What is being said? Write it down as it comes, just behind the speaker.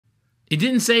It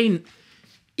didn't say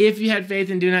if you had faith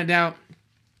and do not doubt,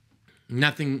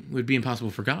 nothing would be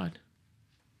impossible for God.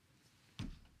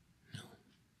 No.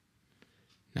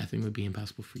 Nothing would be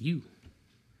impossible for you.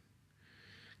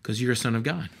 Because you're a son of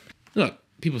God. Look,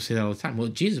 people say that all the time. Well,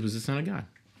 Jesus was the son of God.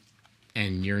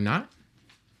 And you're not?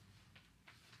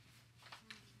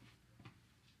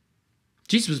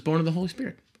 Jesus was born of the Holy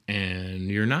Spirit. And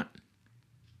you're not?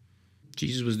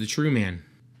 Jesus was the true man.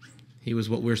 He was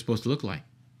what we're supposed to look like.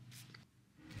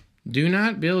 Do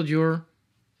not build your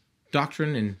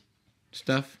doctrine and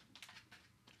stuff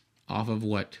off of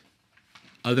what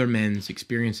other men's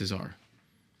experiences are.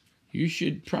 You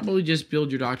should probably just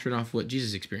build your doctrine off what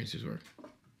Jesus' experiences were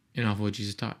and off what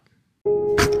Jesus taught.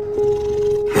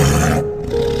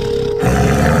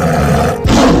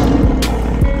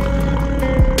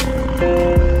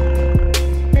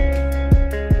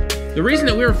 The reason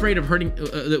that we're afraid of hurting,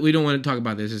 that we don't want to talk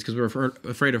about this is because we're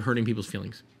afraid of hurting people's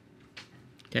feelings.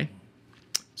 Okay?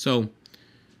 So,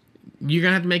 you're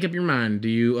going to have to make up your mind. Do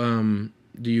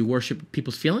you worship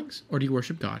people's feelings or do you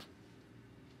worship God?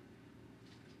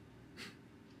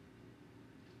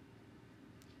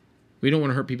 We don't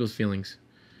want to hurt people's feelings.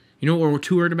 You know what we're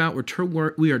too worried about?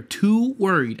 We are too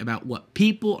worried about what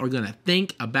people are going to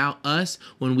think about us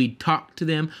when we talk to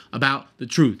them about the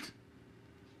truth.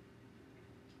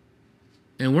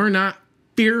 And we're not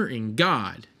fearing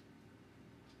God.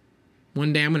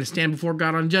 One day I'm going to stand before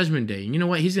God on Judgment Day. And you know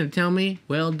what? He's going to tell me,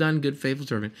 well done, good, faithful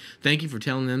servant. Thank you for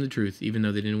telling them the truth, even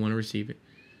though they didn't want to receive it.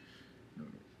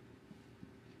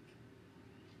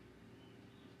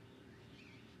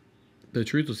 The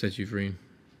truth will set you free.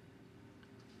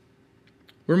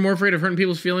 We're more afraid of hurting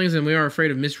people's feelings than we are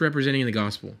afraid of misrepresenting the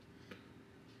gospel.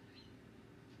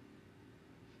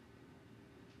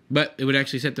 But it would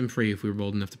actually set them free if we were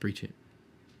bold enough to preach it.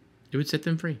 It would set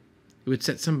them free. It would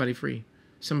set somebody free.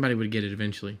 Somebody would get it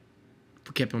eventually if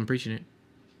we kept on preaching it.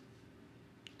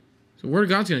 So the Word of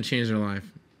God's going to change their life.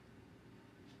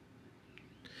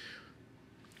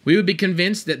 We would be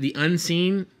convinced that the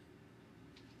unseen...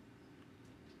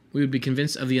 We would be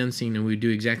convinced of the unseen, and we would do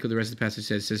exactly what the rest of the passage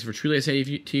says. It says, for truly I say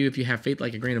to you, if you have faith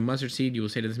like a grain of mustard seed, you will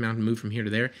say to this mountain, move from here to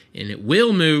there, and it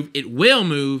will move, it will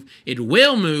move, it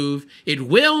will move, it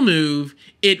will move,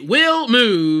 it will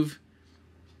move,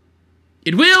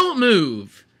 it will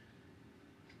move.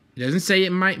 It doesn't say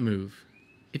it might move.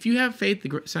 If you have faith,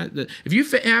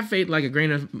 have faith like a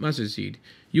grain of mustard seed,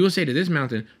 you will say to this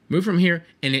mountain, move from here,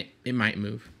 and it might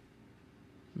move.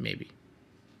 Maybe.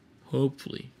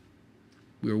 Hopefully.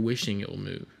 We're wishing it will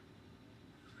move.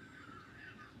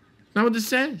 Not what this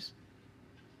says.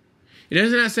 It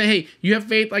does not say, hey, you have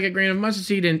faith like a grain of mustard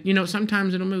seed, and,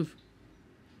 sometimes it'll move.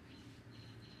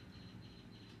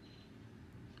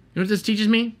 You know what this teaches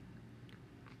me?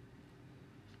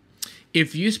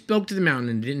 If you spoke to the mountain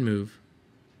and it didn't move,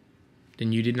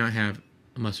 then you did not have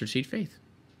a mustard seed faith.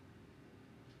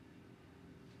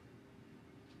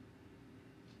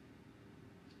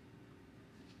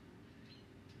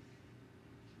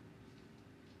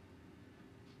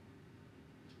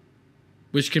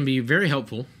 Which can be very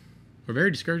helpful or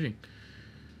very discouraging.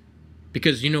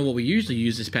 Because you know what we usually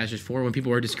use this passage for when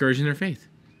people are discouraged in their faith.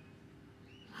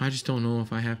 I just don't know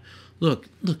if I have... Look,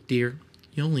 dear,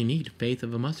 you only need faith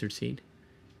of a mustard seed.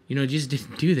 Jesus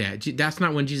didn't do that. That's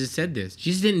not when Jesus said this.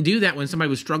 Jesus didn't do that when somebody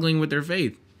was struggling with their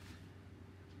faith.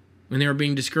 When they were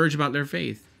being discouraged about their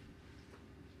faith.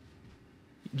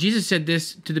 Jesus said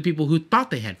this to the people who thought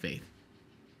they had faith.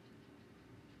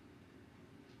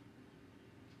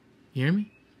 You hear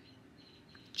me?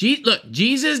 Look,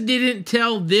 Jesus didn't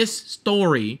tell this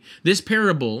story, this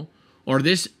parable, or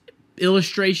this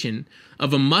illustration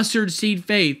of a mustard seed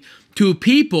faith to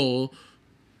people.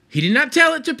 He did not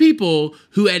tell it to people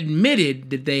who admitted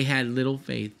that they had little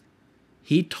faith.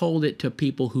 He told it to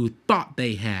people who thought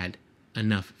they had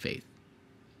enough faith.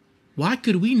 Why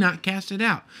could we not cast it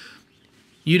out?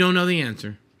 You don't know the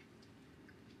answer.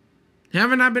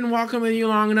 Haven't I been walking with you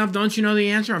long enough? Don't you know the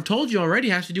answer? I've told you already.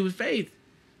 It has to do with faith.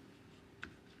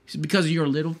 It's because of your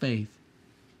little faith.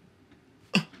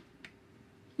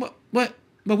 What?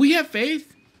 But we have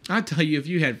faith. I'll tell you, if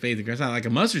you had faith, it's not like a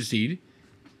mustard seed.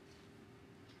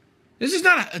 This is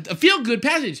not a feel-good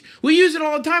passage. We use it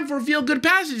all the time for a feel-good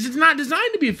passage. It's not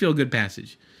designed to be a feel-good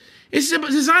passage. It's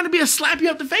designed to be a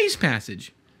slap-you-up-the-face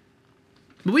passage.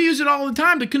 But we use it all the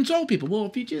time to console people. Well,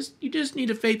 if you just need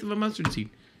a faith of a mustard seed.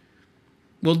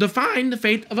 Well, define the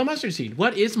faith of a mustard seed.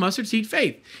 What is mustard seed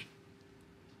faith?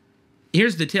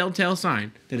 Here's the telltale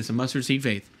sign that it's a mustard seed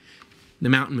faith. The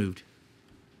mountain moved.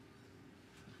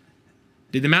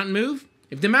 Did the mountain move?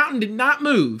 If the mountain did not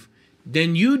move,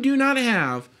 then you do not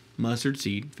have mustard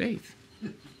seed faith.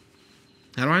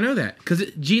 How do I know that? Because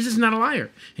Jesus is not a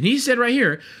liar. And he said right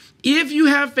here, if you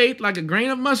have faith like a grain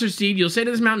of mustard seed, you'll say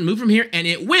to this mountain, move from here, and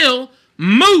it will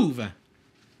move.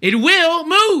 It will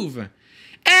move.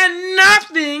 And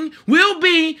nothing will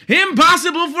be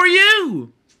impossible for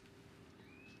you.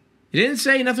 He didn't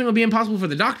say nothing will be impossible for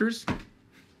the doctors.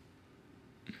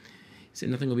 He said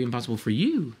nothing will be impossible for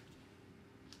you.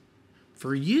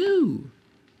 For you.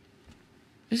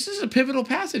 This is a pivotal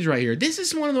passage right here. This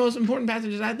is one of the most important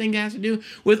passages I think has to do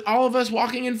with all of us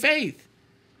walking in faith.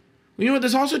 You know what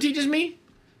this also teaches me?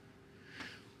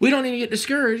 We don't need to get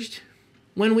discouraged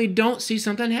when we don't see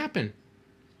something happen.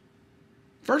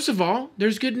 First of all,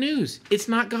 there's good news. It's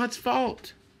not God's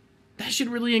fault. That should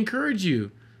really encourage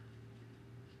you.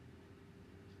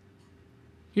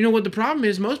 You know what the problem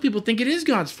is? Most people think it is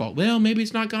God's fault. Well, maybe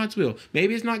it's not God's will.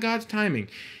 Maybe it's not God's timing.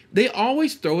 They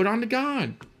always throw it on to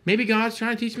God. Maybe God's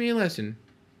trying to teach me a lesson.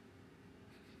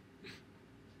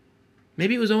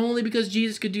 Maybe it was only because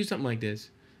Jesus could do something like this.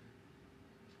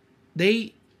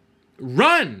 They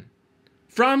run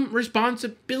from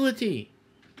responsibility.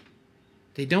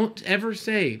 They don't ever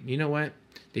say, you know what?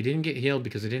 They didn't get healed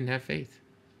because they didn't have faith.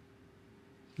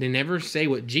 They never say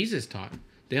what Jesus taught.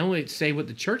 They only say what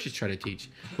the churches try to teach.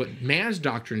 What man's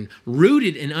doctrine,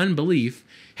 rooted in unbelief,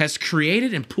 has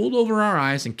created and pulled over our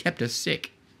eyes and kept us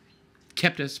sick.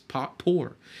 Kept us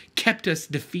poor. Kept us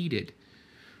defeated.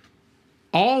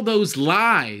 All those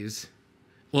lies,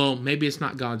 well, maybe it's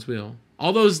not God's will.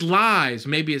 All those lies,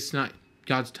 maybe it's not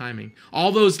God's timing.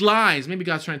 All those lies, maybe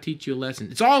God's trying to teach you a lesson.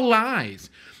 It's all lies.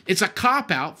 It's a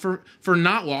cop-out for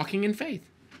not walking in faith.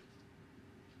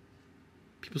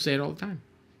 People say it all the time.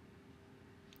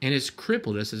 And it's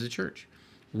crippled us as a church.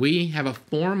 We have a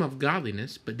form of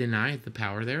godliness, but deny the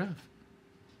power thereof.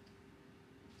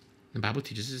 The Bible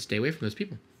teaches us to stay away from those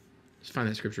people. Let's find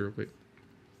that scripture real quick.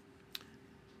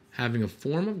 Having a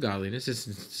form of godliness. This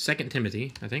is 2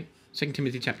 Timothy, I think. 2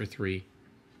 Timothy chapter 3.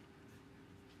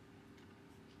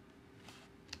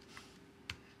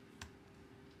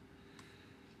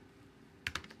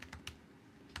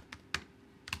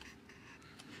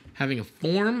 Having a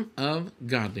form of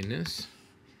godliness.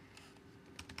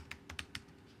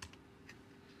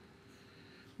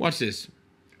 Watch this.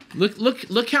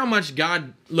 Look how much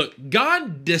God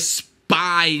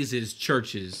despises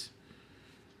churches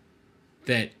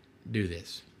that do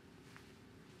this.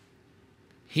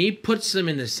 He puts them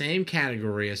in the same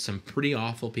category as some pretty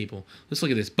awful people. Let's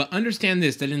look at this. But understand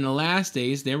this, that in the last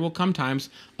days there will come times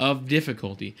of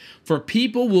difficulty. For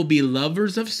people will be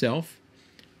lovers of self,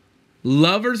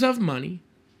 lovers of money,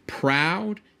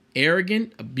 proud,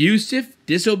 arrogant, abusive,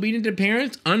 disobedient to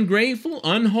parents, ungrateful,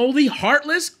 unholy,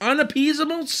 heartless,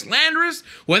 unappeasable, slanderous,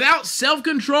 without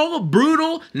self-control,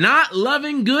 brutal, not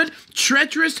loving good,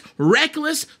 treacherous,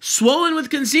 reckless, swollen with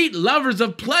conceit, lovers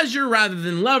of pleasure rather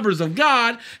than lovers of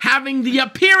God, having the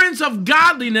appearance of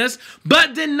godliness,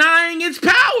 but denying its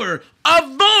power.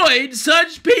 Avoid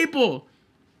such people.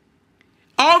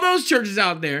 All those churches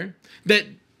out there that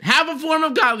have a form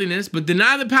of godliness, but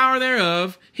deny the power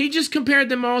thereof, he just compared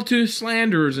them all to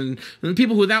slanderers and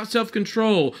people without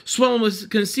self-control, swollen with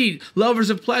conceit,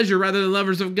 lovers of pleasure rather than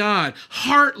lovers of God,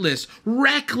 heartless,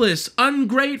 reckless,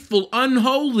 ungrateful,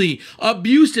 unholy,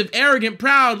 abusive, arrogant,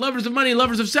 proud, lovers of money,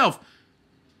 lovers of self.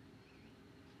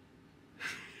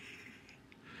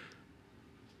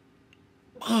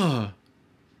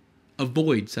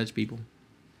 Avoid such people.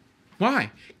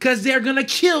 Why? Because they're going to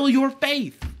kill your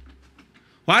faith.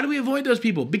 Why do we avoid those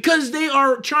people? Because they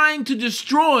are trying to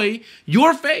destroy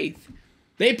your faith.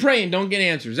 They pray and don't get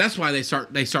answers. That's why they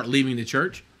start leaving the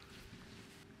church.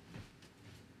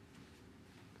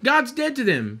 God's dead to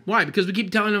them. Why? Because we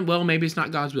keep telling them, well, maybe it's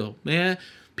not God's will. Yeah,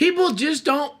 people just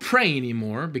don't pray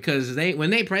anymore because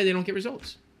when they pray, they don't get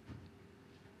results.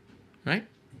 Right?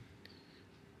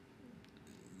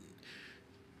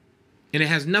 And it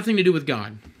has nothing to do with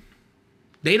God.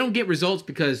 They don't get results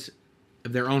because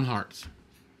of their own hearts.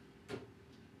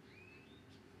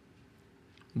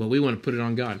 But we want to put it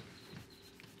on God.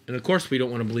 And of course we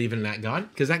don't want to believe in that God,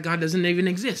 because that God doesn't even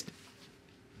exist.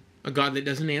 A God that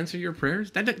doesn't answer your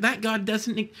prayers. That God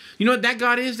doesn't... You know what that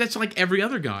God is? That's like every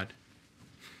other God.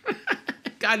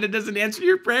 God that doesn't answer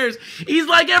your prayers. He's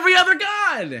like every other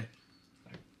God.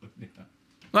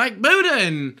 Like Buddha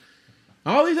and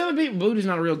all these other people. Buddha's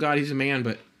not a real God. He's a man,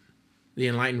 but the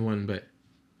enlightened one. But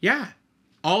yeah,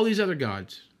 all these other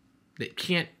gods that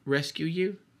can't rescue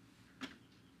you.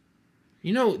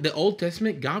 You know, the Old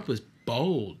Testament, God was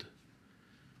bold.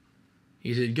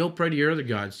 He said, go pray to your other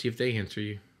gods, see if they answer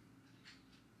you.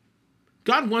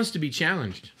 God wants to be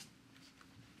challenged.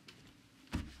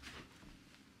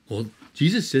 Well,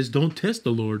 Jesus says, don't test the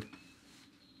Lord.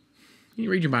 You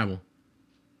read your Bible.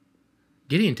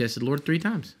 Gideon tested the Lord 3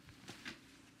 times.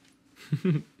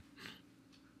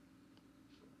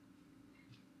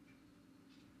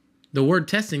 The word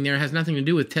testing there has nothing to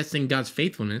do with testing God's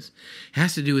faithfulness. It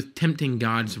has to do with tempting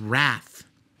God's wrath.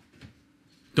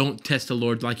 Don't test the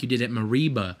Lord like you did at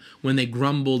Meribah when they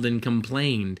grumbled and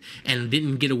complained and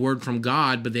didn't get a word from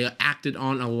God, but they acted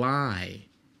on a lie.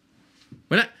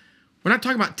 We're not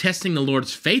talking about testing the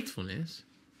Lord's faithfulness.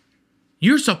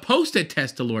 You're supposed to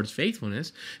test the Lord's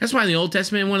faithfulness. That's why in the Old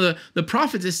Testament, one of the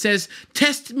prophets, it says,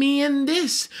 test me in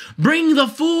this. Bring the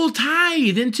full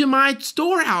tithe into my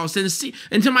storehouse and see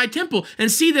into my temple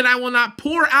and see that I will not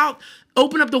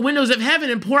open up the windows of heaven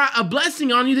and pour out a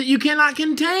blessing on you that you cannot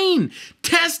contain.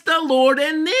 Test the Lord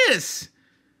in this.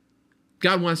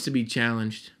 God wants to be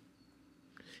challenged.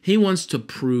 He wants to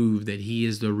prove that he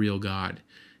is the real God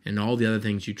and all the other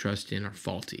things you trust in are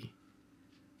faulty.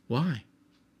 Why?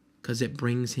 Because it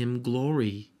brings him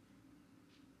glory.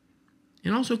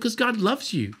 And also because God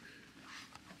loves you.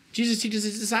 Jesus teaches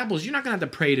his disciples, you're not going to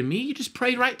have to pray to me. You just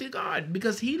pray right to God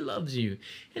because he loves you.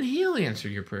 And he'll answer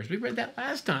your prayers. We read that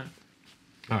last time.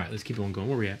 All right, let's keep on going.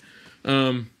 Where are we at?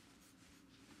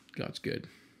 God's good.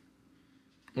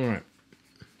 All right.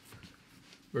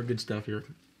 We're good stuff here.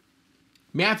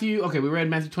 Matthew, okay, we read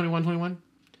Matthew 21:21.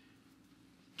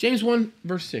 James 1,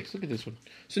 verse 6. Look at this one.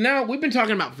 So now we've been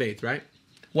talking about faith, right?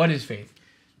 What is faith?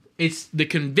 It's the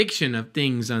conviction of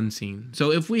things unseen.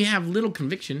 So if we have little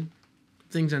conviction of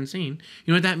things unseen,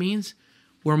 you know what that means?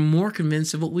 We're more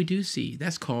convinced of what we do see.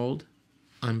 That's called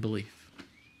unbelief.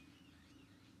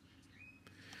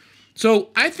 So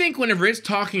I think whenever it's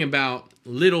talking about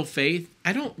little faith,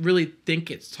 I don't really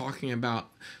think it's talking about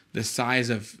the size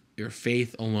of your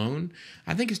faith alone.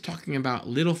 I think it's talking about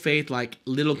little faith, like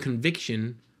little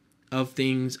conviction of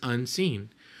things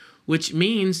unseen. Which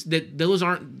means that those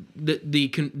aren't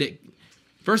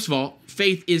first of all,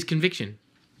 faith is conviction.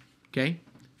 Okay?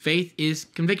 Faith is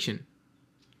conviction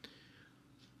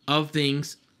of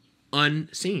things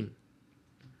unseen.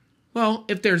 Well,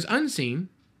 if there's unseen,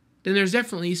 then there's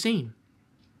definitely seen.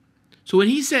 So when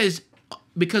he says,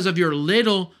 because of your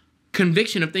little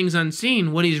conviction of things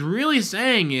unseen, what he's really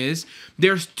saying is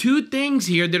there's 2 things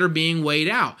here that are being weighed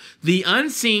out. The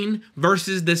unseen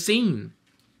versus the seen.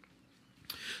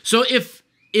 So if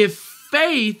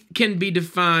faith can be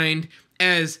defined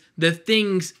as the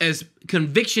things, as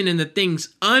conviction in the things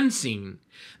unseen,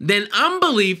 then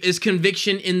unbelief is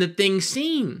conviction in the things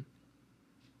seen.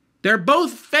 They're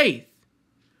both faith,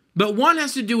 but one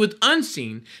has to do with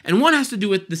unseen and one has to do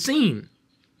with the seen.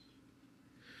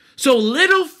 So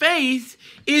little faith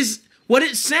is, what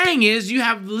it's saying is you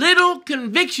have little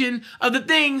conviction of the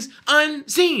things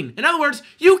unseen. In other words,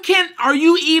 are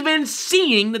you even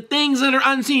seeing the things that are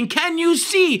unseen? Can you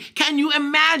see? Can you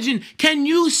imagine? Can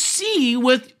you see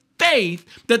with faith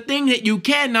the thing that you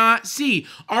cannot see?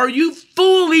 Are you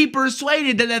fully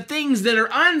persuaded that the things that are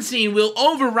unseen will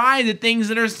override the things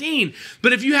that are seen?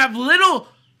 But if you have little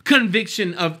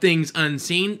conviction of things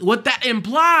unseen, what that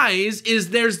implies is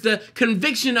there's the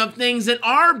conviction of things that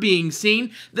are being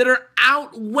seen that are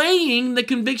outweighing the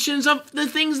convictions of the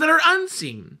things that are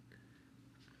unseen.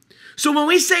 So when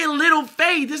we say little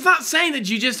faith, it's not saying that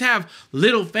you just have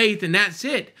little faith and that's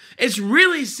it. It's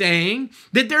really saying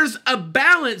that there's a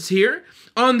balance here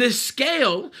on this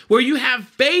scale where you have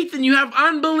faith and you have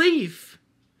unbelief.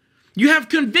 You have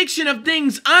conviction of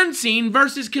things unseen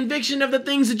versus conviction of the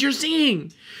things that you're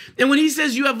seeing. And when he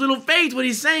says you have little faith, what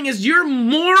he's saying is you're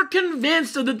more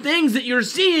convinced of the things that you're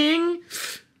seeing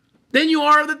than you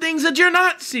are of the things that you're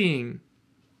not seeing.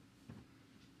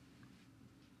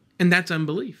 And that's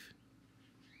unbelief.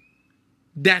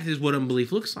 That is what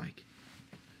unbelief looks like.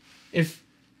 If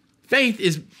faith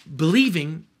is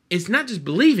believing, it's not just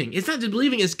believing. It's not just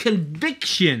believing, it's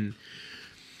conviction.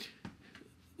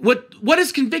 What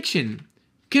is conviction?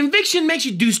 Conviction makes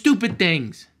you do stupid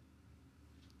things.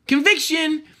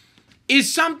 Conviction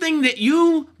is something that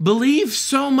you believe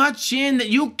so much in that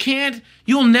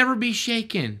you'll never be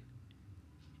shaken.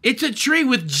 It's a tree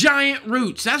with giant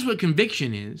roots. That's what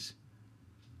conviction is.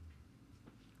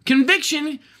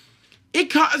 Conviction,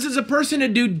 it causes a person to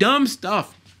do dumb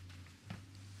stuff.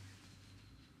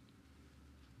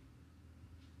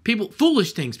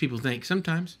 Foolish things people think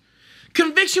sometimes.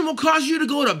 Conviction will cause you to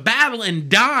go to battle and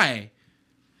die.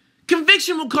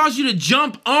 Conviction will cause you to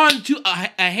jump onto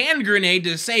a hand grenade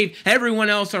to save everyone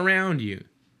else around you.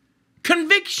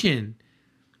 Conviction.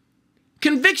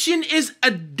 Conviction is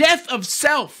a death of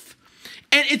self,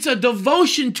 and it's a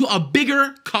devotion to a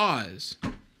bigger cause.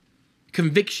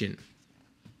 Conviction.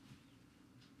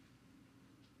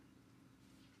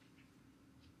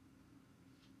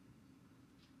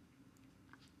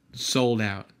 sold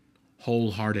out,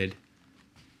 wholehearted.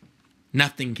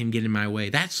 Nothing can get in my way.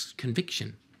 That's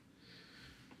conviction.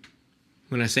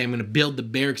 When I say I'm going to build the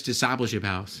Barracks Discipleship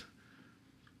House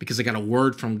because I got a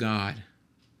word from God.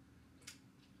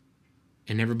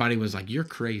 And everybody was like, you're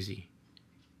crazy.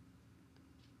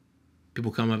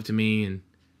 People come up to me and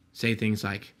say things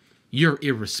like, you're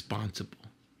irresponsible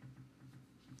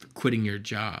for quitting your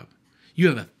job. You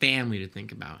have a family to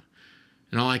think about.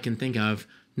 And all I can think of,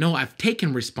 no, I've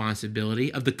taken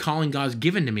responsibility of the calling God's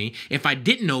given to me. If I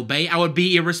didn't obey, I would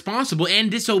be irresponsible and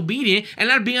disobedient,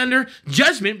 and I'd be under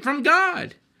judgment from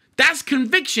God. That's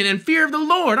conviction and fear of the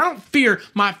Lord. I don't fear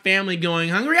my family going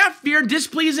hungry. I fear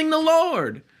displeasing the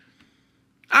Lord.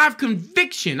 I have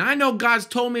conviction. I know God's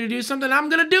told me to do something. I'm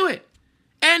going to do it.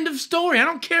 End of story. I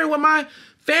don't care what my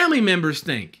family members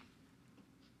think.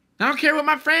 I don't care what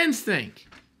my friends think.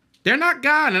 They're not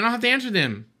God. I don't have to answer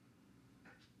them.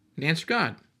 I answer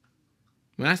God.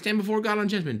 When I stand before God on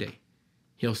Judgment Day,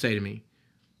 he'll say to me,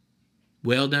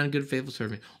 well done, good, faithful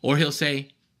servant. Or he'll say,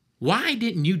 why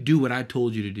didn't you do what I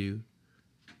told you to do?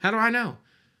 How do I know?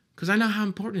 Because I know how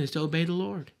important it is to obey the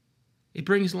Lord. It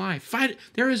brings life.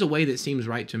 There is a way that seems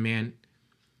right to man,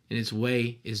 and its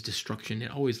way is destruction.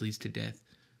 It always leads to death.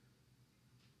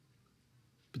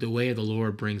 But the way of the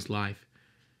Lord brings life.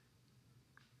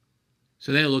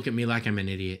 So they'll look at me like I'm an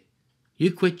idiot.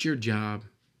 You quit your job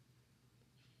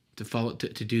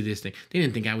to do this thing. They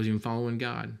didn't think I was even following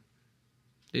God.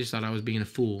 They just thought I was being a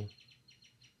fool.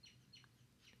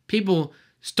 People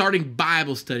starting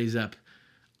Bible studies up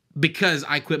because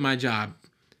I quit my job.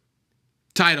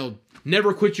 Titled,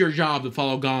 Never Quit Your Job to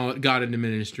Follow God into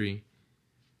Ministry.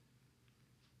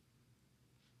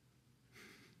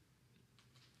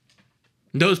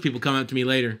 Those people come up to me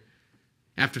later,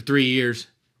 after 3 years.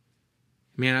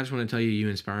 Man, I just want to tell you, you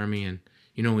inspire me. And,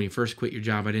 you know, when you first quit your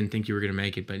job, I didn't think you were going to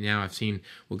make it. But now I've seen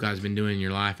what God's been doing in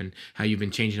your life and how you've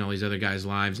been changing all these other guys'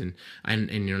 lives. And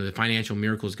you know, the financial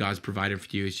miracles God's provided for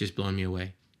you. It's just blown me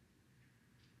away.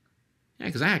 Yeah,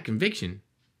 because I had conviction.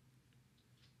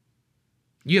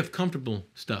 You have comfortable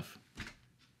stuff.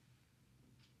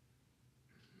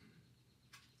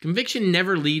 Conviction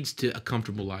never leads to a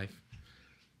comfortable life.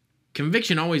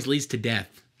 Conviction always leads to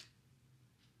death.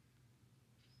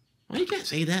 Well, you can't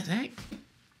say that, Zach.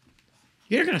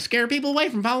 You're going to scare people away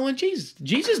from following Jesus.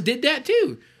 Jesus did that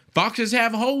too. Foxes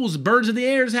have holes, birds of the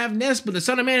air have nests, but the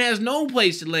Son of Man has no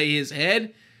place to lay his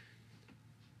head.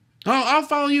 Oh, I'll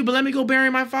follow you, but let me go bury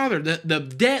my father. The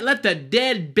dead, let the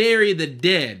dead bury the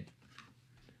dead.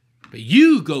 But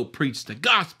you go preach the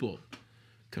gospel.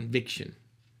 Conviction.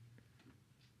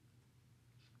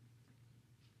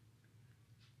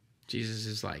 Jesus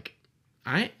is like,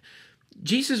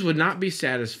 Jesus would not be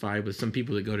satisfied with some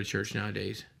people that go to church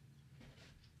nowadays.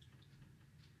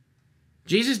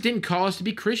 Jesus didn't call us to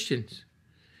be Christians.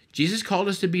 Jesus called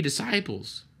us to be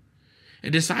disciples. A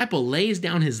disciple lays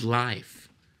down his life,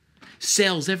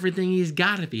 sells everything he's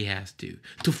got if he has to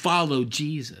follow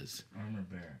Jesus. Armor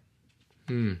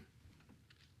bearer.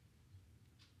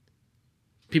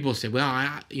 People say,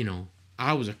 well,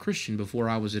 I was a Christian before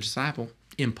I was a disciple.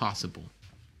 Impossible.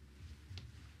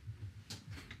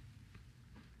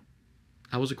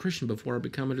 I was a Christian before I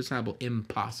became a disciple.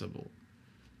 Impossible.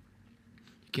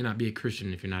 You cannot be a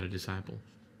Christian if you're not a disciple.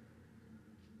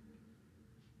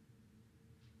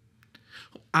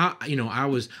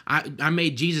 I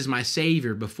made Jesus my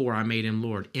Savior before I made him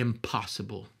Lord.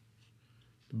 Impossible.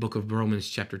 The book of Romans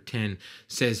chapter 10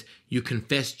 says you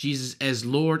confess Jesus as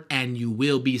Lord and you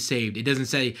will be saved. It doesn't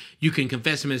say you can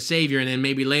confess him as Savior and then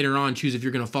maybe later on choose if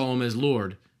you're going to follow him as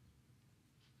Lord.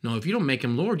 No, if you don't make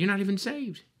him Lord, you're not even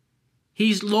saved.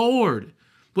 He's Lord.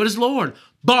 What is Lord?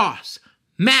 Boss,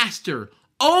 master,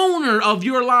 owner of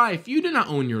your life. You do not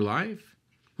own your life.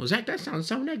 Well, Zach, that sounds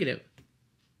so negative.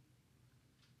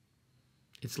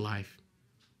 It's life.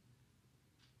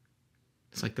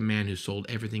 It's like the man who sold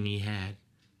everything he had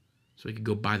so he could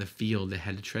go buy the field that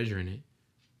had the treasure in it.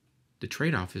 The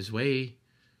trade-off is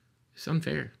it's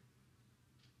unfair.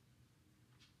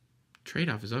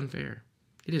 Trade-off is unfair.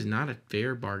 It is not a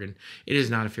fair bargain. It is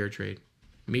not a fair trade.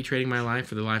 Me trading my life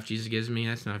for the life Jesus gives me,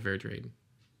 that's not a fair trade.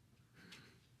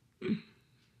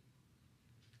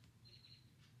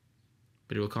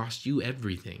 But it will cost you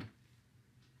everything.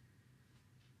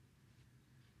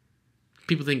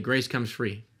 People think grace comes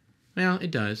free. Well, it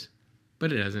does,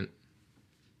 but it doesn't.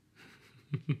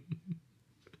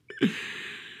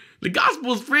 The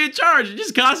gospel is free of charge. It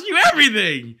just costs you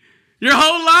everything. Your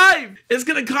whole life. It's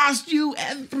going to cost you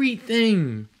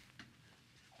everything.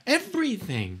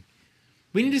 Everything.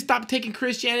 We need to stop taking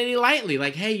Christianity lightly.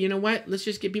 Like, hey, you know what? Let's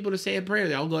just get people to say a prayer.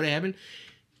 They all go to heaven.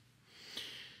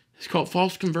 It's called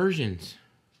false conversions.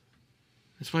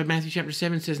 That's why Matthew chapter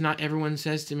 7 says, not everyone who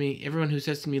says to me,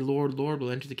 Lord, Lord, will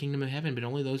enter the kingdom of heaven, but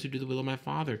only those who do the will of my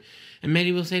Father. And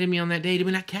many will say to me on that day, did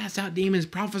we not cast out demons,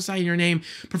 prophesy in your name,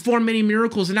 perform many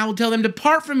miracles? And I will tell them,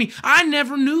 depart from me. I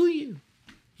never knew you,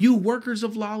 you workers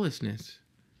of lawlessness.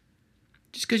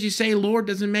 Just because you say Lord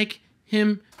doesn't make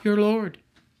him your Lord.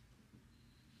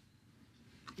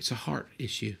 It's a heart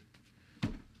issue.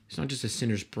 It's not just a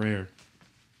sinner's prayer.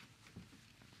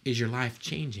 Is your life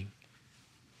changing?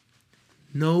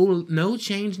 No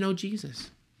change, no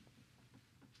Jesus.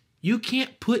 You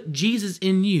can't put Jesus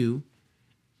in you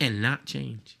and not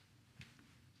change.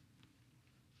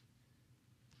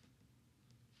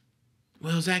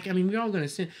 Well, Zach, I mean, we're all going to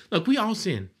sin. Look, we all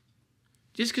sin.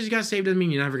 Just because you got saved doesn't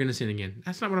mean you're never going to sin again.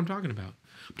 That's not what I'm talking about.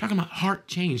 I'm talking about heart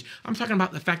change. I'm talking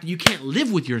about the fact that you can't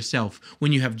live with yourself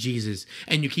when you have Jesus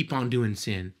and you keep on doing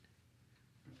sin.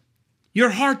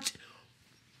 Your heart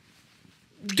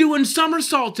doing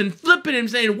somersaults and flipping and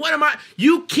saying, what am I?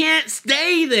 You can't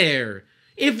stay there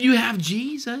if you have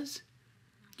Jesus.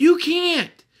 You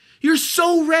can't. You're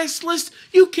so restless,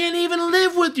 you can't even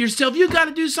live with yourself. You got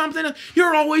to do something.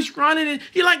 You're always running. And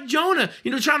you're like Jonah,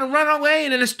 trying to run away,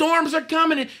 and then the storms are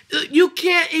coming. And you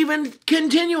can't even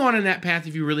continue on in that path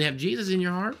if you really have Jesus in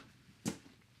your heart.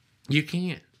 You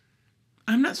can't.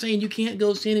 I'm not saying you can't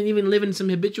go sin and even live in some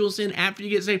habitual sin after you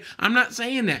get saved. I'm not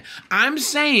saying that. I'm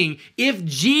saying if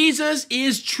Jesus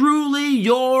is truly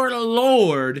your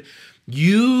Lord,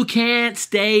 you can't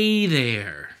stay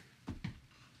there.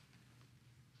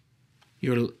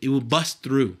 It will bust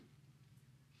through.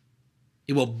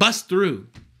 It will bust through.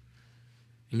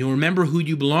 And you'll remember who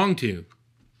you belong to.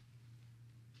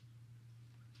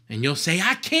 And you'll say,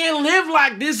 I can't live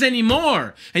like this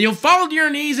anymore. And you'll fall to your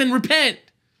knees and repent.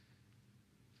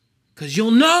 Because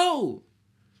you'll know.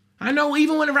 I know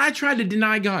even whenever I tried to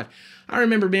deny God. I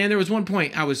remember, man, there was one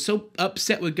point I was so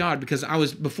upset with God because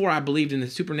before I believed in the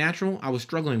supernatural, I was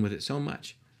struggling with it so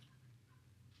much.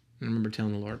 And I remember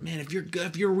telling the Lord, man, if you're good,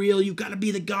 if you're real, you got to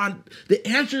be the God that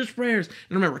answers prayers. And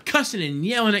I remember cussing and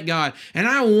yelling at God. And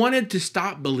I wanted to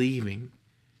stop believing.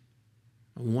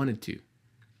 I wanted to.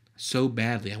 So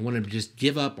badly. I wanted to just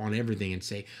give up on everything and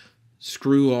say,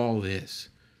 screw all this.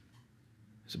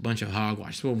 It's a bunch of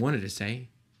hogwash. That's what I wanted to say.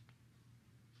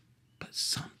 But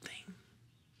something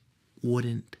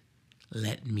wouldn't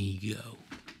let me go.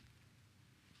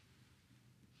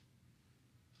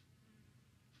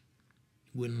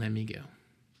 Wouldn't let me go.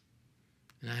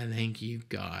 And I thank you,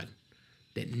 God,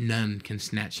 that none can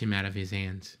snatch him out of his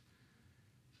hands.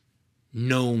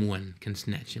 No one can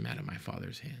snatch him out of my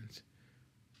Father's hands.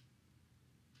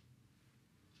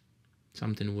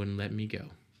 Something wouldn't let me go.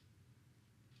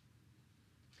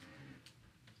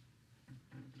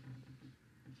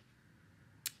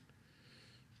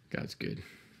 God's good.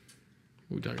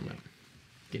 What are we talking about?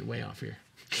 Getting way off here.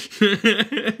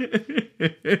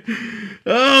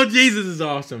 Oh, Jesus is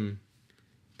awesome.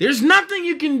 There's nothing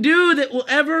you can do that will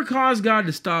ever cause God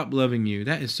to stop loving you.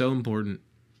 That is so important.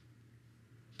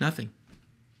 Nothing.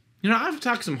 I've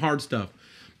talked some hard stuff,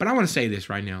 but I want to say this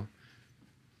right now.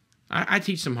 I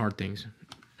teach some hard things.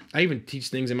 I even teach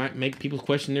things that might make people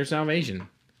question their salvation.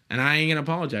 And I ain't going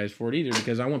to apologize for it either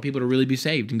because I want people to really be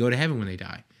saved and go to heaven when they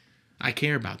die. I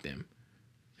care about them.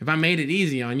 If I made it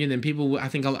easy on you, then people, I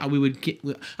think I would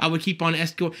keep on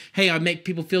escorting. Hey, I'd make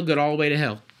people feel good all the way to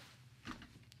hell.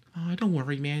 Oh, don't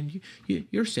worry, man.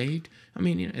 You're saved. I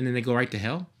mean, and then they go right to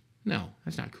hell? No,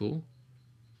 that's not cool.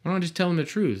 Why don't I just tell them the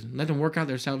truth? Let them work out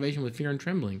their salvation with fear and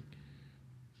trembling.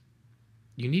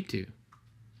 You need to.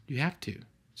 You have to.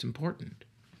 It's important.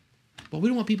 But we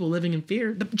don't want people living in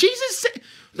fear.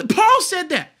 Paul said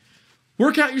that.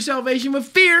 Work out your salvation with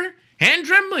fear and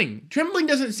trembling. Trembling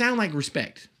doesn't sound like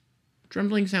respect.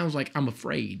 Trembling sounds like I'm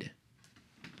afraid.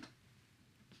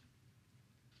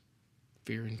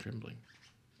 Fear and trembling.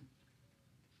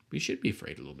 We should be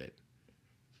afraid a little bit.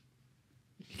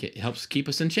 It helps keep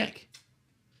us in check.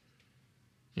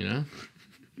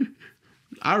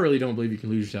 I really don't believe you can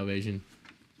lose your salvation.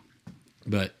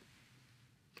 But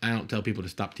I don't tell people to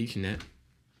stop teaching that.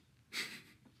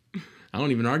 I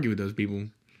don't even argue with those people.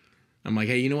 I'm like,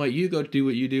 hey, you know what? You go do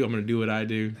what you do. I'm going to do what I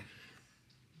do.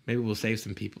 Maybe we'll save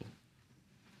some people.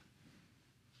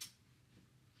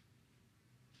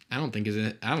 I don't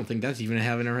think that's even a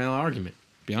heaven or hell argument,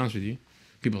 to be honest with you.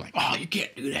 People are like, oh, you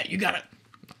can't do that. You got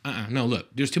to. No, look,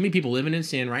 there's too many people living in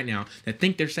sin right now that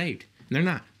think they're saved. And they're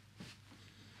not.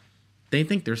 They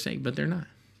think they're saved, but they're not.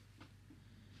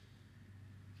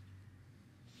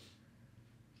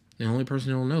 The only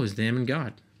person who will know is them and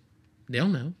God. They'll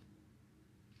know.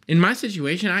 In my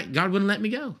situation, God wouldn't let me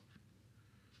go.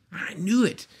 I knew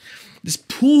it. This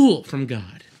tool from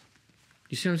God.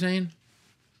 You see what I'm saying?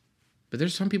 But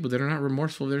there's some people that are not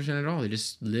remorseful of their sin at all. They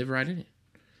just live right in it.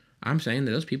 I'm saying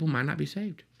that those people might not be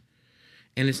saved.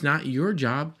 And it's not your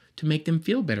job to make them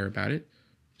feel better about it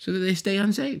so that they stay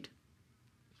unsaved.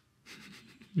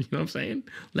 You know what I'm saying?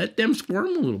 Let them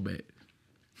squirm a little bit.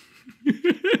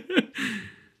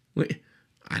 Wait,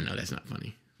 I know that's not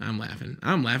funny. I'm laughing.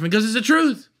 I'm laughing because it's the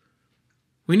truth.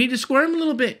 We need to squirm a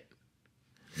little bit.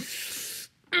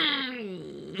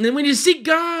 And then we need to seek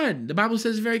God. The Bible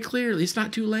says very clearly, it's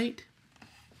not too late.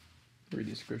 I'll read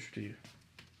this scripture to you.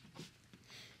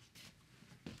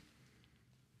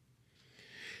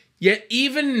 Yet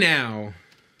even now,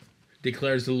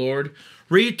 declares the Lord,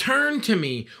 return to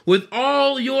me with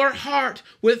all your heart,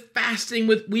 with fasting,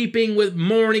 with weeping, with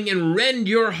mourning, and rend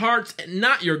your hearts and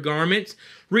not your garments.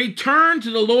 Return to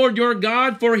the Lord your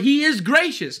God, for he is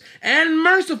gracious and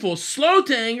merciful, slow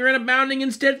to anger and abounding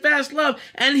in steadfast love,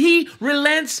 and he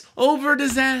relents over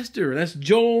disaster. That's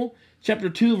Joel chapter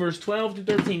 2, verse 12 to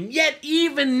 13. Yet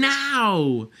even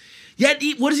now,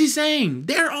 what is he saying?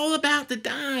 They're all about to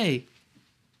die.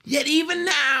 Yet even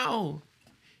now.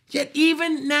 That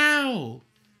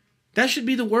should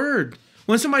be the word.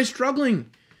 When somebody's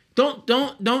struggling,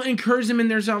 don't encourage them in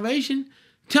their salvation.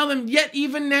 Tell them, yet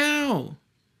even now.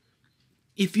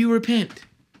 If you repent,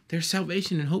 there's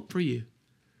salvation and hope for you.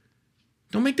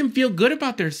 Don't make them feel good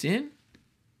about their sin.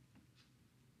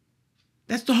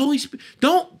 That's the Holy Spirit.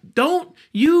 Don't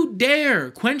you dare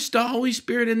quench the Holy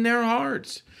Spirit in their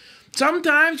hearts.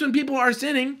 Sometimes when people are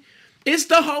sinning, it's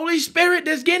the Holy Spirit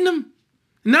that's getting them,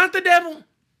 not the devil.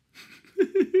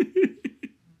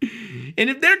 And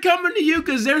if they're coming to you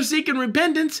because they're seeking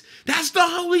repentance, that's the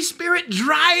Holy Spirit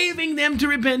driving them to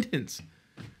repentance.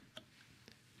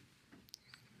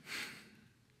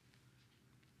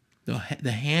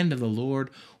 The hand of the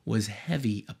Lord was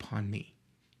heavy upon me.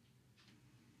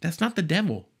 That's not the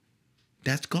devil.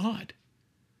 That's God.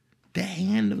 The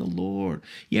hand of the Lord.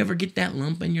 You ever get that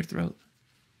lump in your throat?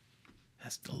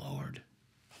 That's the Lord.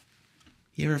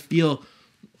 You ever feel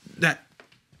that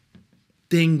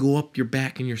thing go up your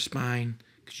back and your spine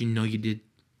because you know you did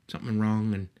something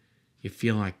wrong and you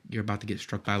feel like you're about to get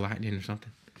struck by lightning or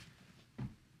something?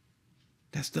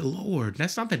 That's the Lord.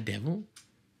 That's not the devil.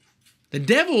 The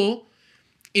devil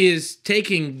is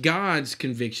taking God's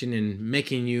conviction and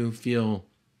making you feel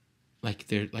like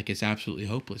it's absolutely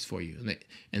hopeless for you,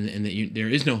 and that there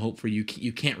is no hope for you.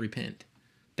 You can't repent.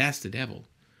 That's the devil.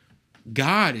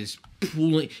 God is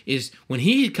when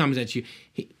he comes at you.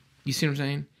 You see what I'm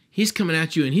saying? He's coming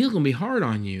at you, and he's going to be hard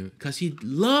on you because he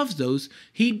loves those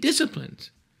he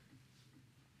disciplines.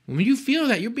 When you feel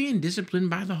that, you're being disciplined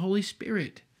by the Holy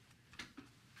Spirit.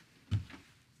 You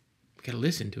got to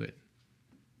listen to it.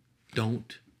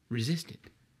 Don't resist it.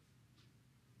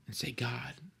 And say,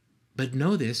 God. But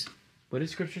know this, what the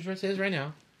scripture says right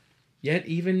now. Yet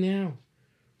even now,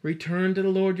 return to the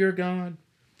Lord your God,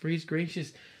 for he's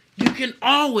gracious. You can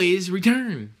always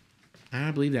return.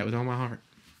 I believe that with all my heart.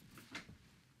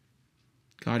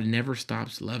 God never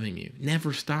stops loving you.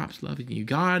 Never stops loving you.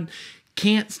 God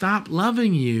can't stop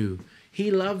loving you. He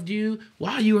loved you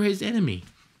while you were his enemy.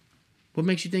 What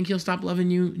makes you think he'll stop loving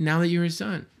you now that you're his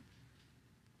son?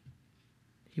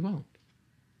 He won't.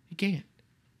 He can't.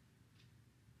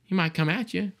 He might come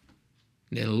at you.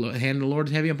 The hand of the Lord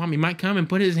is heavy upon me. He might come and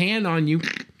put his hand on you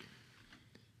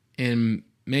and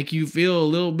make you feel a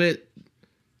little bit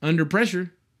under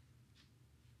pressure.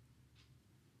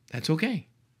 That's okay.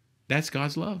 That's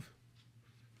God's love.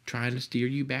 Trying to steer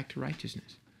you back to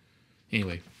righteousness.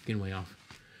 Anyway, getting way off.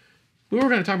 We were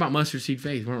going to talk about mustard seed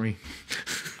faith, weren't we?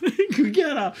 We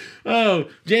got off. Oh,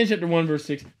 James chapter 1, verse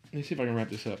 6. Let me see if I can wrap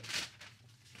this up.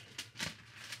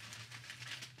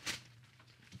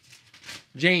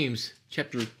 James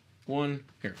chapter 1.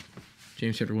 Here.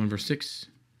 James chapter 1, verse 6.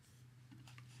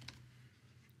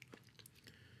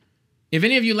 If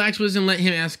any of you lacks wisdom, let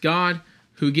him ask God,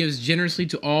 who gives generously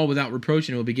to all without reproach,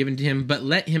 and it will be given to him. But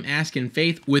let him ask in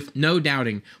faith with no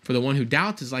doubting. For the one who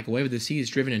doubts is like a wave of the sea, is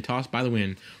driven and tossed by the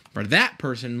wind. For that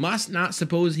person must not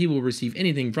suppose he will receive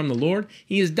anything from the Lord.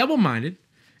 He is double-minded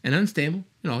and unstable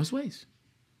in all his ways.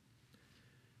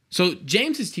 So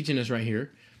James is teaching us right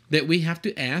here that we have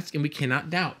to ask and we cannot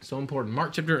doubt. So important.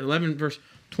 Mark chapter 11, verse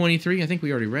 23. I think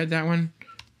we already read that one.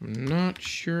 I'm not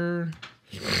sure.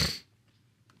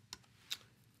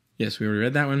 Yes, we already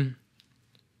read that one.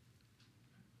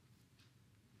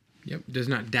 Yep, does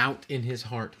not doubt in his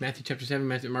heart. Matthew chapter 7,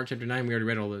 Mark chapter 9, we already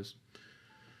read all those.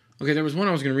 Okay, there was one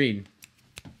I was going to read.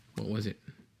 What was it?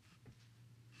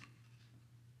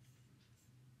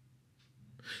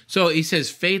 So he says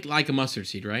faith like a mustard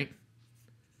seed, right?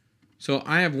 So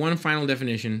I have one final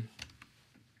definition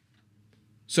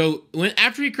So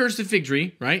after he cursed the fig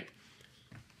tree, right?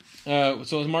 So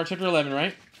it's Mark chapter 11,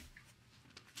 right?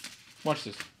 Watch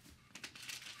this.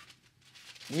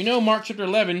 We know Mark chapter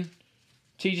 11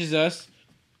 teaches us.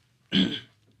 I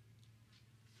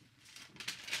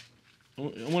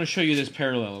want to show you this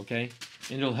parallel, okay?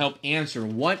 And it'll help answer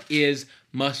what is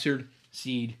mustard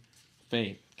seed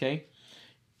faith, okay?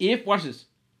 Watch this.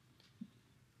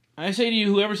 I say to you,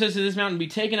 whoever says to this mountain, be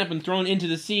taken up and thrown into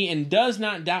the sea, and does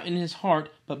not doubt in his heart,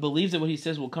 but believes that what he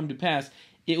says will come to pass,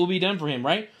 it will be done for him,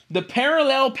 right? The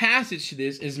parallel passage to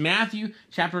this is Matthew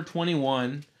chapter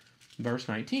 21, verse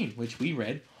 19, which we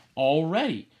read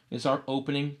already. It's our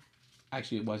opening.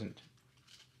 Actually, it wasn't.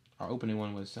 Our opening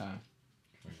one was 21.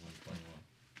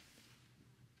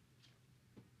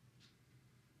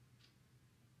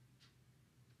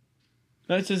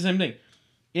 That's the same thing.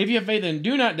 If you have faith and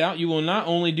do not doubt, you will not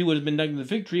only do what has been done to the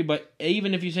fig tree, but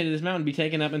even if you say to this mountain, be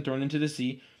taken up and thrown into the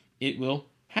sea, it will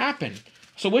happen.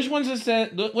 So which one is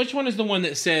the one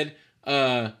that said,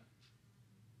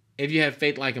 if you have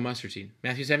faith like a mustard seed?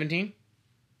 Matthew 17?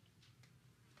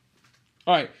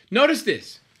 All right, notice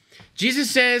this.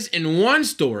 Jesus says in one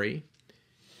story,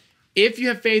 if you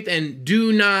have faith and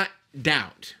do not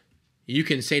doubt, you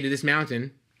can say to this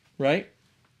mountain, right?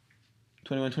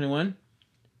 21:21.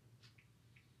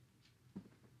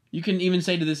 You can even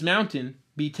say to this mountain,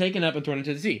 be taken up and thrown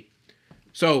into the sea.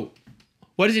 So,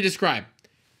 what does he describe?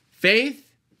 Faith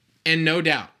and no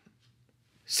doubt.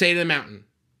 Say to the mountain,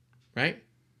 right?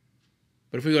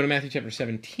 But if we go to Matthew chapter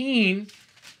 17,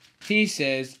 he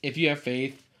says, if you have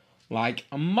faith like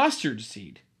a mustard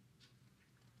seed,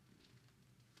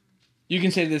 you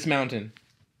can say to this mountain,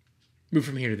 move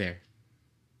from here to there.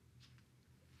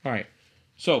 All right.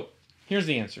 So, here's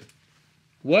the answer.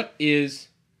 What is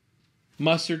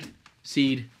mustard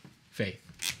seed faith?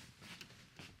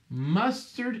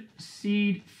 Mustard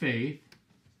seed faith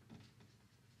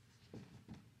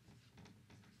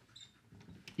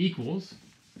equals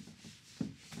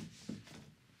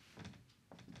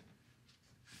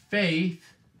faith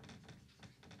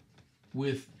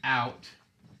without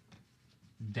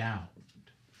doubt.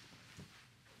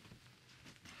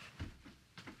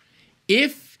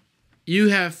 If you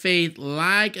have faith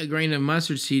like a grain of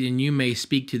mustard seed, and you may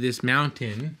speak to this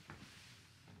mountain.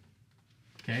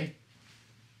 Okay.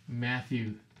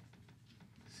 Matthew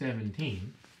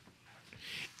 17.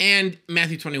 And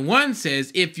Matthew 21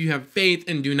 says, if you have faith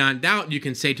and do not doubt, you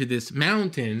can say to this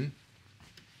mountain.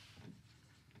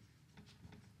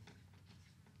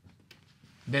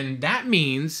 Then that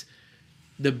means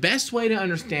the best way to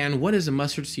understand what is a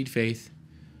mustard seed faith.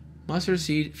 Mustard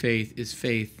seed faith is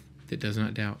faith that does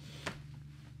not doubt.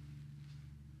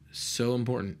 So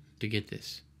important to get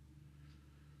this.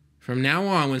 From now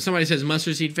on, when somebody says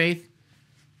mustard seed faith,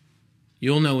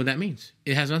 you'll know what that means.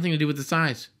 It has nothing to do with the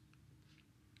size.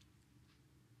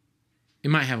 It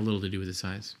might have a little to do with the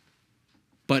size.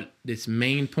 But its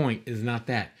main point is not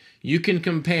that. You can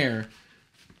compare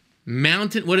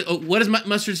mountain... What is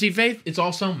mustard seed faith? It's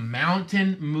also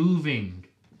mountain moving.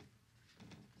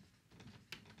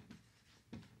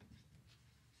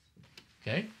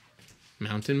 Okay?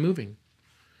 Mountain moving.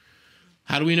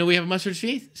 How do we know we have a mustard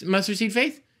seed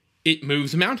faith? It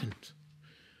moves mountains.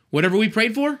 Whatever we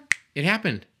prayed for, it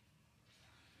happened.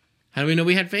 How do we know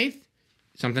we had faith?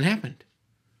 Something happened.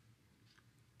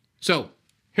 So,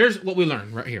 here's what we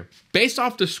learn right here. Based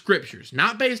off the scriptures,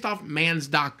 not based off man's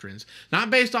doctrines, not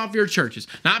based off your churches,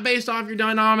 not based off your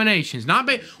denominations,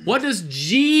 what does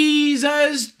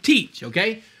Jesus teach,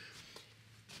 okay?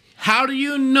 How do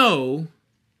you know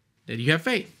that you have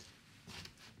faith?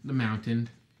 The mountain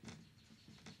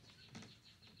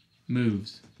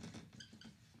moves.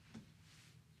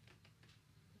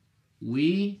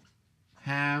 We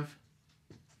have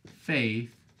faith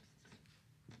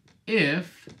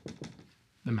if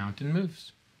the mountain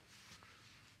moves.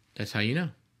 That's how you know.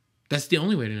 That's the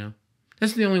only way to know.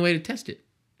 That's the only way to test it.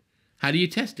 How do you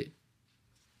test it?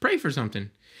 Pray for something.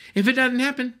 If it doesn't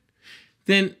happen,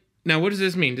 then now what does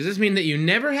this mean? Does this mean that you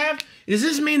never have? Does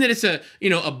this mean that it's a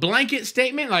blanket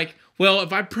statement like, well,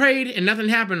 if I prayed and nothing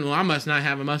happened, well, I must not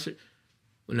have a mustard.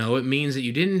 No, it means that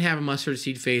you didn't have a mustard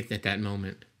seed faith at that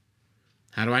moment.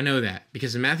 How do I know that?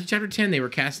 Because in Matthew chapter 10, they were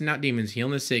casting out demons,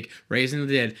 healing the sick, raising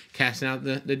the dead, casting out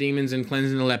the demons and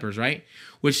cleansing the lepers, right?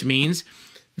 Which means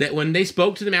that when they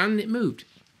spoke to the mountain, it moved.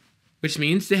 Which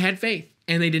means they had faith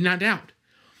and they did not doubt.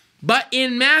 But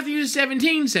in Matthew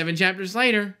 17, 7 chapters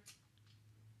later,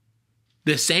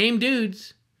 the same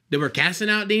dudes that were casting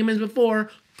out demons before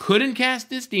couldn't cast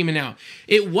this demon out.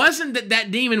 It wasn't that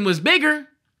that demon was bigger.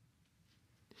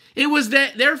 It was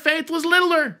that their faith was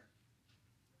littler.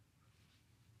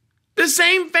 The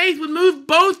same faith would move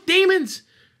both demons.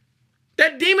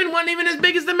 That demon wasn't even as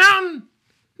big as the mountain.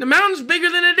 The mountain's bigger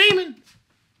than a demon.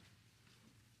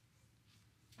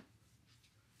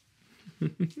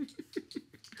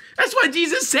 That's why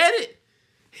Jesus said it.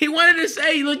 He wanted to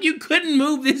say, look, you couldn't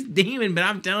move this demon, but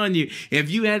I'm telling you, if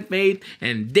you had faith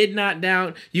and did not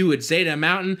doubt, you would say to a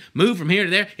mountain, move from here to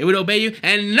there, it would obey you,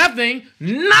 and nothing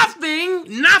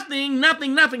absolutely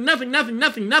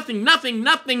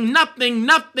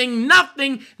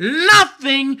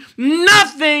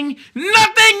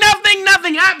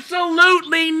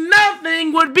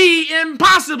nothing would be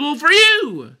impossible for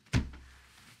you.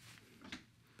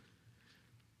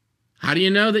 How do you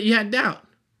know that you had doubt?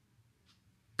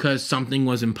 Because something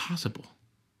was impossible.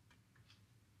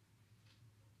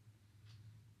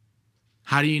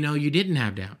 How do you know you didn't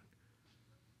have doubt?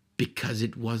 Because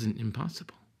it wasn't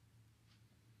impossible.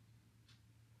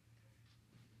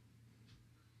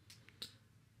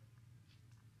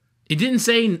 It didn't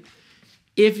say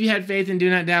if you had faith and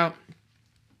do not doubt,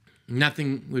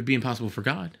 nothing would be impossible for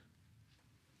God.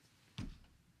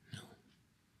 No.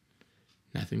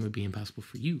 Nothing would be impossible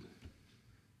for you.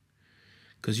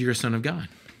 Because you're a son of God.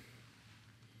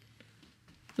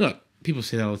 Look, people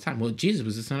say that all the time. Well, Jesus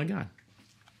was the Son of God.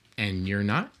 And you're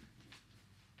not?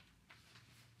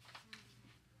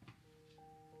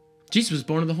 Jesus was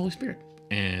born of the Holy Spirit.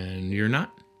 And you're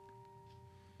not?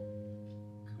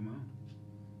 Come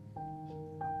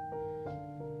on.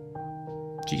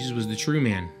 Jesus was the true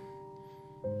man.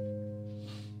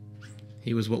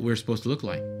 He was what we're supposed to look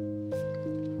like.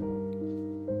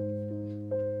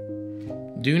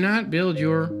 Do not build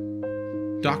your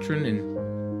doctrine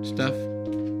and stuff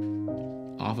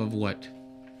off of what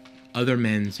other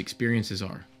men's experiences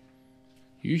are.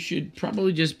 You should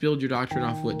probably just build your doctrine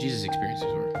off what Jesus' experiences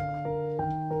were.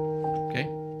 Okay?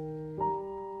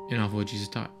 And off of what Jesus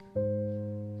taught.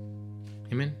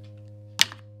 Amen?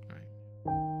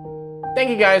 Thank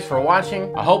you guys for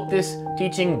watching. I hope this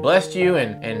teaching blessed you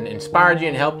and inspired you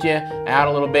and helped you out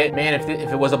a little bit. Man, if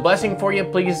it was a blessing for you,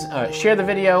 please share the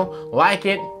video, like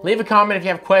it, leave a comment if you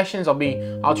have questions.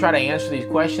 I'll try to answer these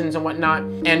questions and whatnot.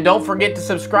 And don't forget to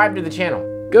subscribe to the channel.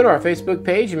 Go to our Facebook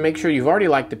page and make sure you've already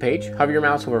liked the page. Hover your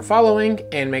mouse over following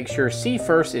and make sure See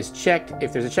First is checked.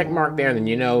 If there's a check mark there, then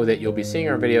you know that you'll be seeing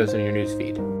our videos in your news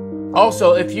feed.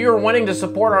 Also, if you're wanting to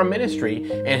support our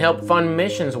ministry and help fund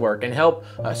missions work and help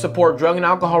support drug and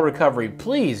alcohol recovery,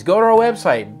 please go to our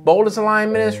website,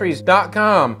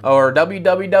 boldastalionministries.com or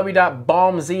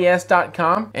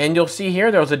www.balmzs.com, and you'll see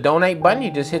here there's a donate button.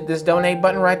 You just hit this donate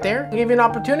button right there. It'll give you an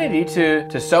opportunity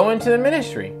to sow into the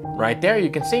ministry. Right there, you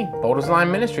can see Boldest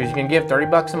Line Ministries. You can give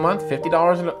 $30 a month,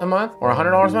 $50 a month, or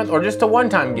 $100 a month, or just a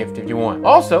one-time gift if you want.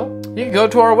 Also, you can go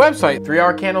to our website,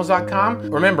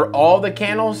 3rcandles.com. Remember, all the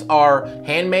candles are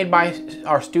handmade by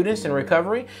our students in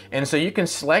recovery, and so you can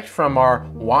select from our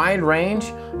wide range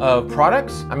of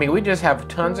products. I mean, we just have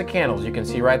tons of candles you can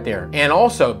see right there. And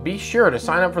also, be sure to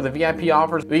sign up for the VIP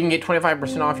offers. We can get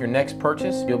 25% off your next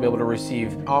purchase. You'll be able to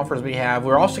receive offers we have.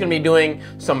 We're also going to be doing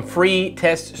some free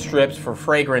test strips for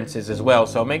fragrances as well.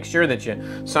 So make sure that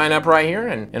you sign up right here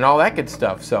and all that good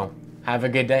stuff. So have a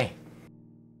good day.